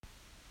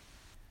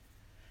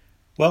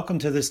Welcome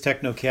to this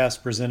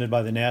TechnoCast presented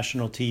by the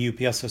National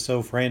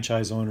TUPSSO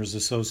Franchise Owners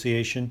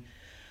Association.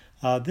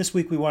 This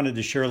week we wanted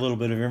to share a little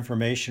bit of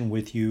information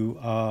with you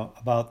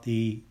about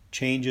the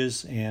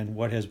changes and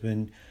what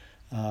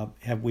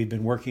we've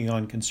been working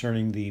on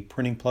concerning the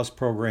Printing Plus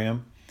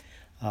program,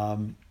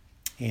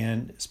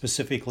 and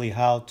specifically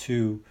how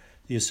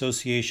the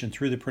association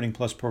through the Printing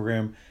Plus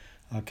program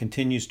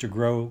continues to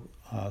grow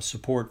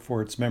support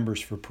for its members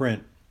for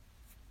print.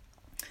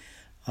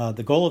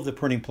 The goal of the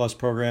Printing Plus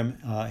program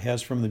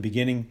has from the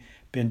beginning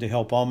been to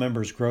help all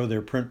members grow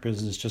their print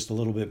business just a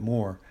little bit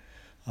more.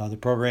 The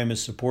program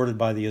is supported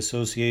by the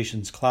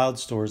association's cloud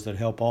stores that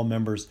help all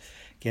members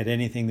get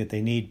anything that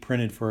they need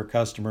printed for a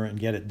customer and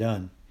get it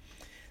done.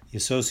 The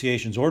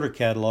association's order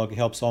catalog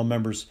helps all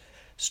members'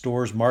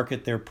 stores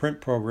market their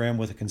print program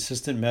with a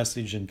consistent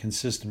message and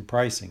consistent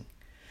pricing.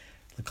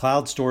 The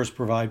cloud stores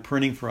provide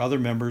printing for other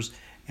members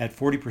at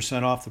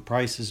 40% off the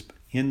prices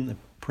in the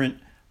print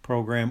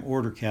program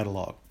order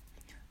catalog.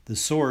 The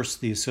Source,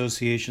 the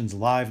association's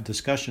live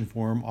discussion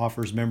forum,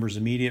 offers members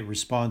immediate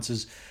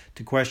responses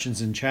to questions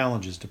and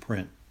challenges to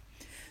print.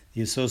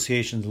 The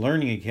association's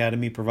Learning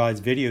Academy provides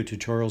video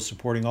tutorials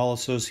supporting all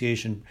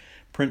association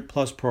Print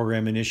Plus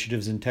program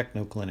initiatives and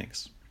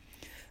techno-clinics.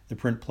 The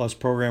Print Plus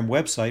program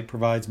website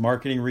provides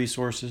marketing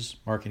resources,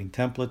 marketing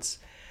templates,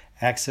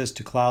 access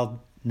to cloud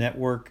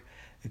network,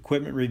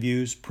 equipment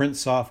reviews, print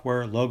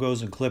software,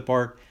 logos and clip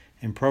art,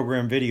 and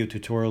program video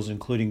tutorials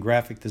including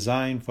graphic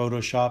design,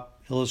 Photoshop,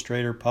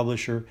 Illustrator,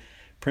 Publisher,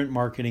 print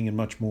marketing, and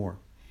much more.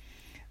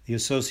 The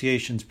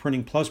association's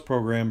Printing Plus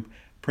program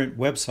print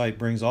website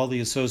brings all the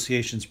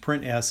association's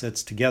print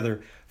assets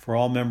together for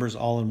all members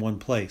all in one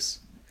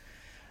place.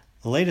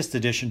 The latest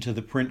addition to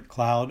the Print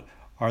Cloud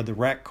are the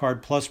Rack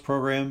Card Plus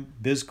program,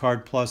 Biz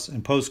Card Plus,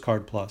 and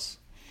Postcard Plus.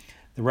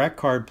 The Rack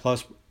Card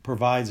Plus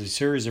provides a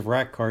series of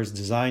rack cards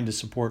designed to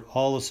support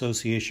all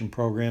association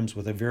programs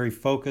with a very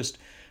focused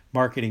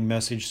marketing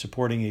message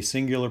supporting a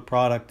singular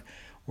product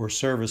or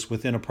service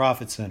within a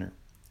profit center.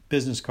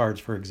 Business cards,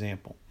 for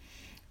example.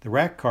 The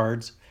rack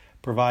cards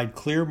provide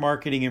clear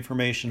marketing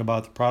information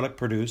about the product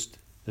produced,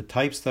 the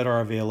types that are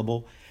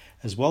available,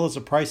 as well as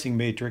a pricing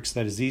matrix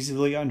that is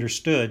easily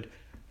understood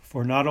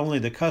for not only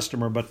the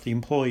customer but the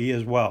employee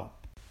as well.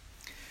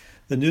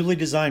 The newly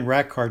designed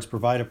rack cards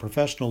provide a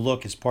professional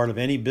look as part of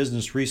any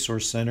business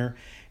resource center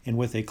and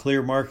with a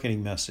clear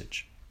marketing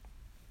message.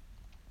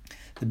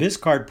 The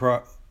BizCard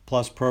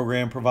Plus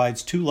program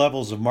provides two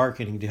levels of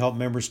marketing to help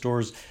member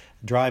stores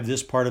drive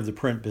this part of the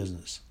print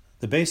business.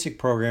 The basic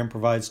program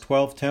provides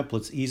 12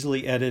 templates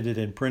easily edited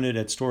and printed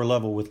at store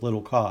level with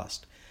little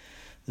cost.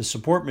 The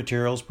support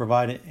materials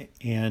provide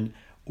an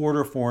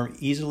order form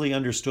easily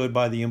understood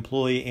by the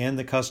employee and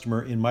the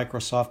customer in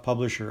Microsoft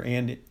Publisher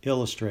and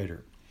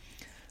Illustrator.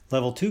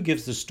 Level 2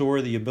 gives the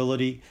store the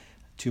ability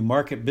to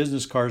market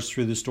business cards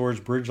through the store's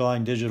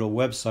Bridgeline digital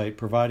website,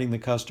 providing the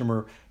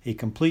customer a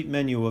complete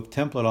menu of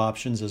template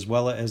options as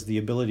well as the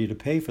ability to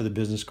pay for the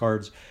business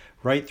cards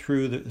right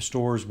through the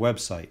store's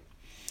website.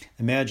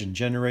 Imagine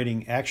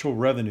generating actual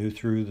revenue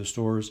through the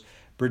store's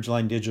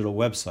Bridgeline digital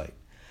website.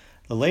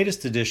 The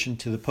latest addition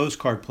to the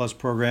Postcard Plus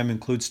program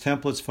includes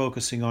templates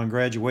focusing on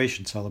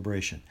graduation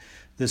celebration.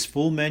 This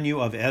full menu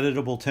of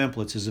editable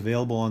templates is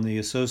available on the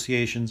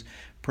association's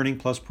Printing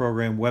Plus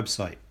program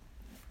website.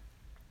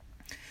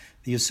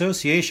 The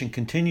association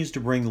continues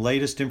to bring the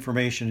latest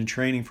information and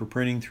training for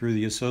printing through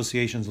the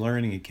association's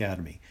Learning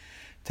Academy.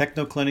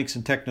 Techno-clinics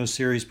and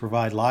Techno-series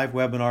provide live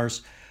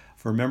webinars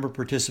for member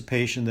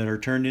participation that are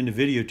turned into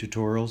video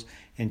tutorials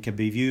and can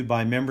be viewed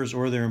by members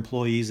or their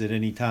employees at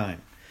any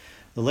time.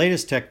 The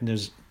latest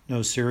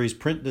Techno-series,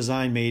 Print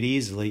Design Made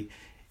Easily,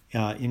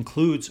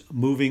 includes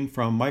moving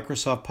from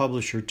Microsoft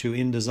Publisher to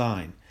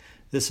InDesign.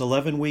 This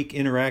 11-week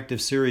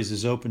interactive series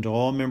is open to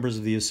all members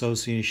of the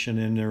association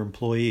and their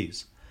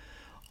employees.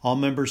 All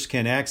members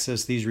can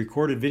access these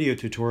recorded video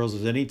tutorials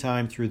at any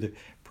time through the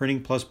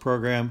Printing Plus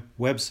program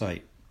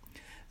website.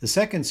 The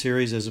second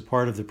series, as a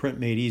part of the Print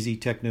Made Easy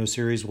Techno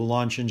series, will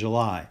launch in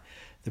July.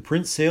 The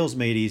Print Sales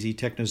Made Easy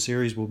Techno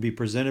series will be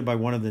presented by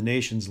one of the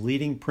nation's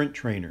leading print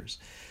trainers.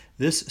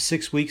 This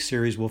 6-week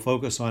series will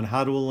focus on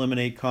how to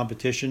eliminate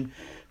competition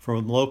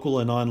from local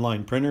and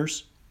online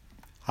printers,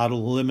 how to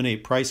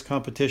eliminate price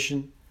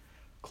competition,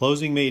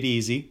 closing made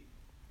easy,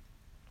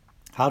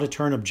 how to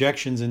turn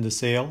objections into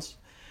sales,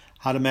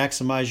 how to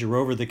maximize your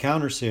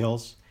over-the-counter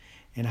sales,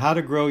 and how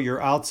to grow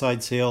your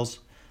outside sales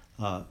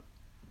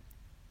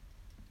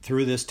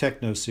through this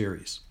Techno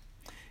series.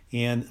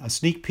 And a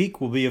sneak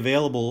peek will be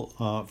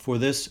available for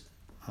this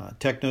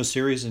Techno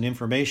series and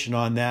information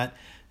on that,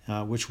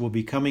 which will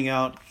be coming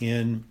out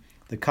in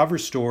the cover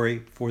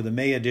story for the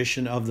May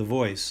edition of The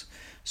Voice.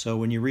 So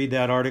when you read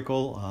that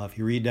article, if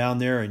you read down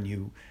there and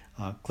you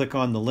click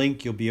on the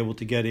link, you'll be able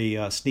to get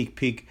a sneak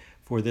peek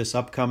for this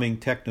upcoming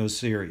Techno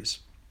series.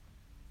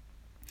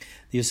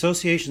 The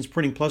association's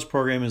Printing Plus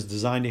program is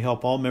designed to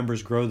help all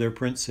members grow their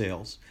print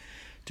sales,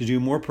 to do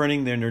more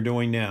printing than they're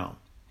doing now.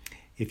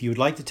 If you would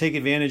like to take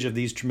advantage of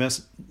these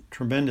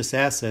tremendous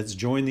assets,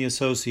 join the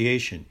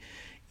association.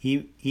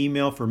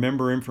 Email for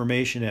member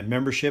information at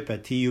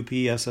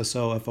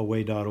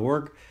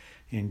membership@tupssofoa.org,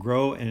 and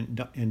grow,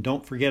 and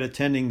don't forget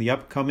attending the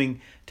upcoming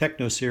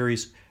Techno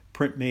Series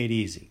Print Made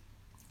Easy.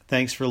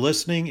 Thanks for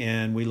listening,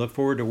 and we look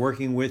forward to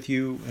working with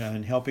you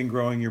and helping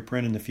growing your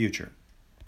print in the future.